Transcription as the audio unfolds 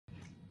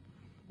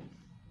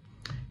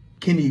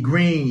Kenny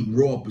Green,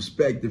 raw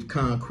perspective,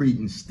 concrete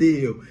and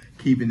steel,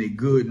 keeping it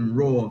good and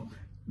raw.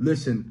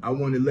 Listen, I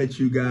want to let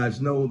you guys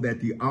know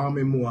that the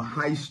Armand Moore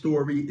heist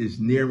story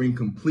is nearing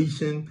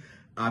completion.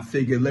 I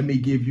figured let me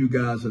give you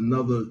guys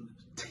another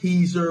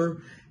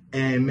teaser.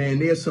 And man,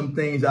 there's some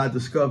things I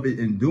discovered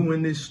in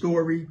doing this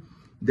story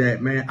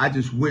that, man, I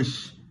just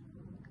wish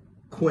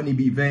Courtney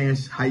B.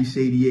 Vance, Heist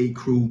 88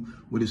 crew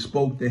would have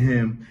spoke to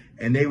him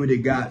and they would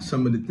have got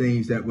some of the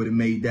things that would have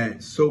made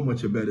that so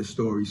much a better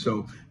story.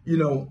 So, you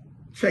know,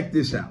 check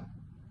this out.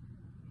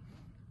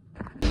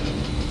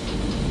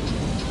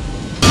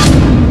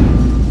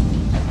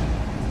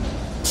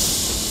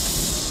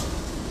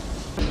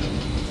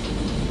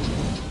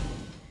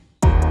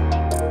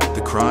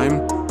 The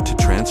crime? To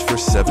transfer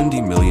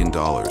 $70 million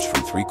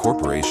from 3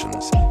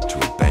 corporations to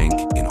a bank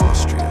in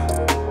Austria.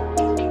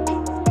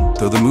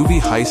 Though the movie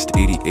Heist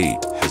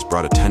 88 has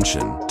brought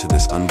attention to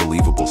this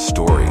unbelievable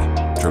story,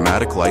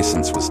 dramatic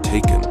license was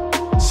taken.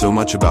 So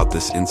much about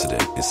this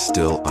incident is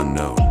still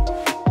unknown.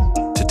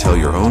 To tell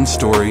your own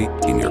story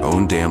in your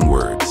own damn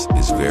words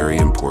is very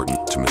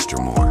important to Mr.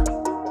 Moore.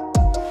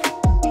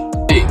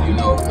 You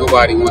know,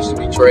 nobody wants to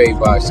be betrayed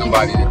by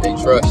somebody that they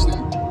trust in.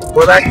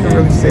 What I can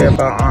really say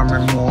about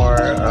Armand Moore,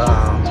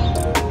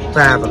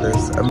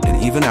 fabulous.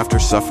 And even after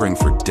suffering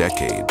for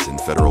decades in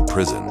federal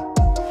prison,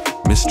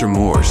 Mr.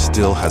 Moore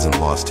still hasn't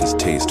lost his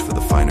taste for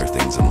the finer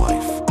things in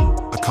life.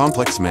 A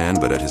complex man,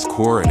 but at his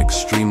core an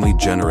extremely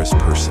generous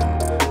person,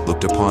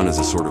 looked upon as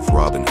a sort of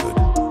Robin Hood.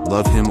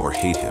 Love him or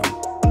hate him,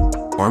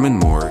 Armand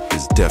Moore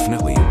is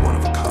definitely one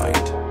of a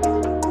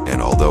kind.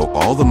 And although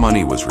all the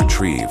money was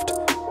retrieved,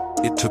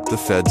 it took the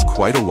feds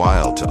quite a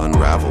while to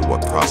unravel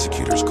what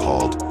prosecutors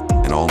called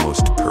an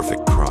almost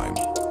perfect crime.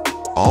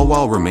 All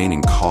while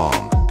remaining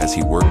calm as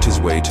he worked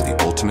his way to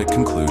the ultimate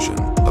conclusion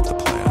of the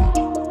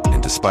plan.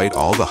 And despite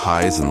all the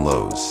highs and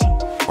lows,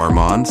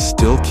 Armand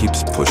still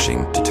keeps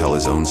pushing to tell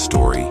his own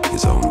story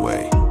his own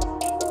way.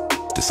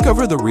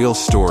 Discover the real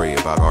story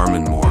about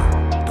Armand Moore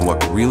and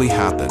what really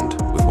happened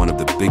with one of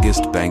the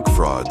biggest bank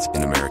frauds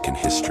in American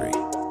history.